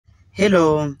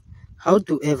Hello, how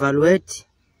to evaluate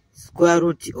square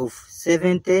root of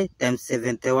 70 times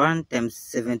 71 times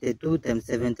 72 times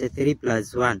 73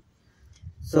 plus 1.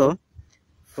 So,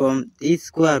 from this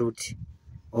square root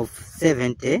of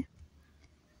 70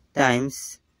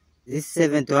 times this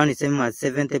 71 is same as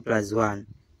 70 plus 1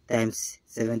 times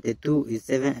 72 is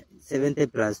 70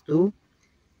 plus 2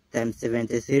 times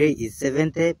 73 is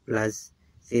 70 plus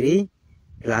 3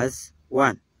 plus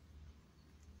 1.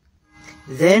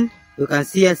 Then you can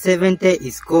see here 70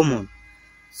 is common.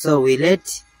 So we let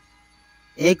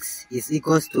x is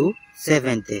equals to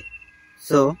 70.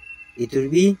 So it will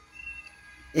be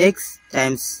x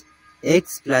times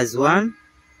x plus 1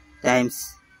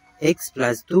 times x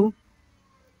plus 2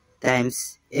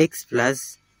 times x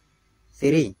plus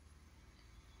 3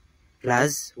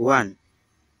 plus 1.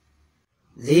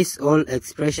 This all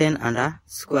expression under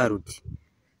square root.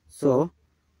 So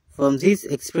from this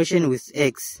expression with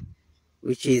x,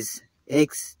 which is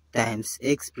x times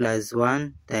x plus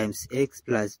 1 times x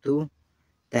plus 2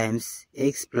 times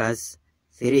x plus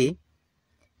 3,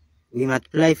 we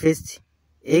multiply first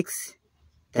x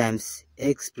times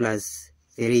x plus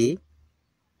 3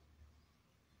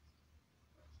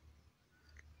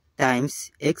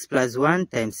 times x plus 1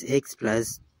 times x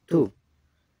plus 2.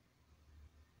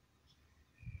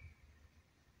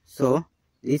 So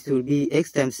this will be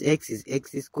x times x is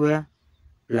x square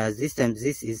plus this times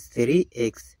this is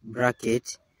 3x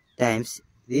bracket times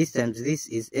this times this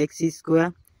is x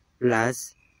square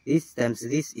plus this times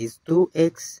this is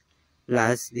 2x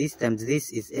plus this times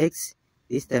this is x,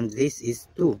 this times this is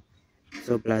 2.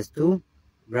 So plus 2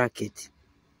 bracket.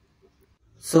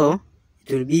 So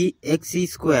it will be x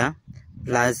square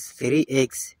plus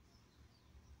 3x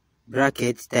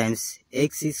bracket times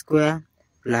x square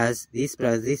plus this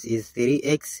is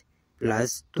 3x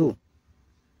plus 2.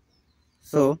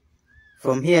 So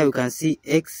from here we can see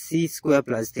x square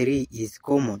plus 3 is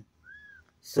common.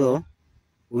 So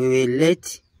we will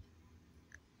let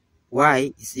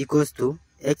y is equals to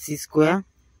x square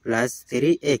plus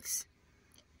 3x.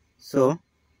 So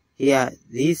here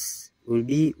this will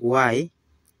be y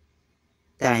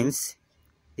times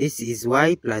this is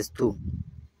y plus 2.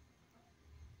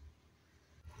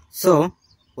 So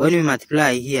when we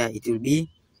multiply here, it will be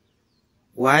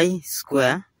y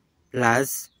square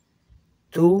plus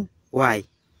 2y.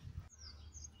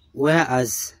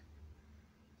 Whereas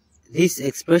this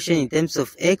expression in terms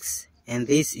of x and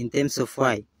this in terms of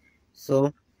y.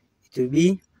 So it will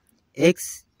be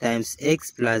x times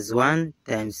x plus 1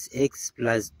 times x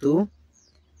plus 2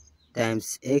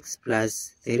 times x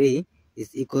plus 3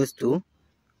 is equals to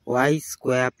y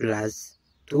square plus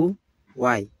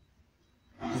 2y.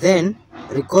 Then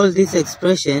recall this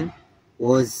expression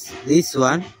was this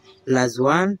one plus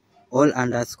 1 all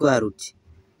under square root.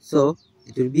 So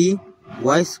it will be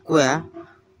y square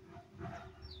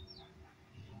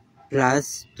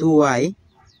plus 2y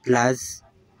plus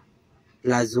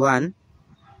 1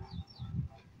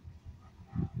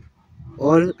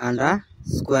 all under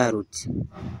square root.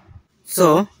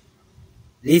 So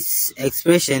this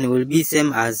expression will be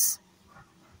same as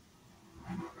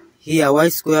here y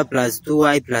square plus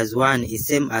 2y plus 1 is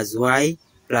same as y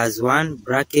plus 1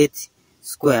 bracket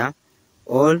square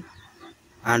all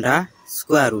under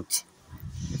square root.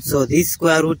 So this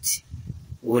square root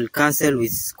will cancel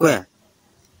with square.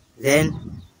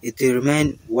 Then it will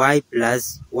remain y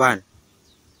plus 1.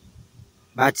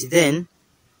 But then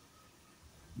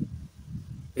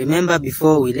remember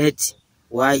before we let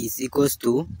y is equals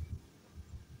to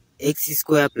x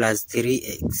square plus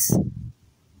 3x.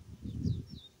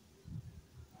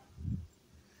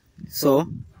 So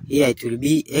here it will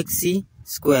be x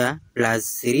square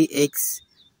plus 3x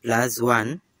plus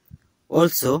 1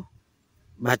 also,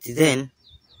 but then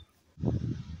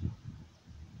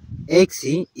x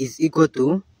is equal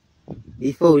to,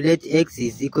 before we let x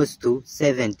is equals to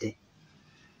 70.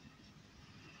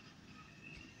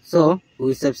 So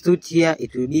we substitute here,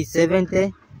 it will be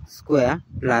 70 square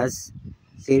plus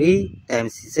 3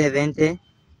 times 70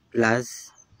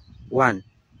 plus 1.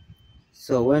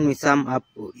 So when we sum up,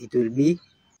 it will be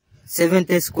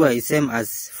 70 square is same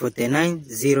as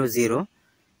 4900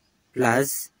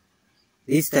 plus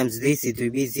this times this, it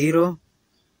will be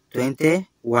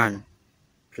 021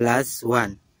 plus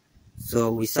 1.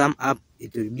 So we sum up,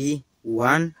 it will be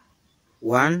 1,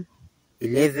 1,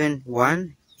 11,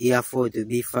 1, here 4 it will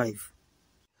be 5.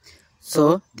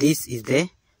 So this is the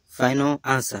final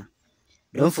answer.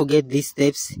 Don't forget these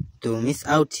steps to miss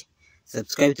out.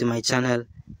 Subscribe to my channel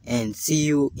and see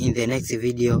you in the next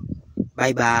video.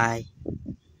 Bye bye.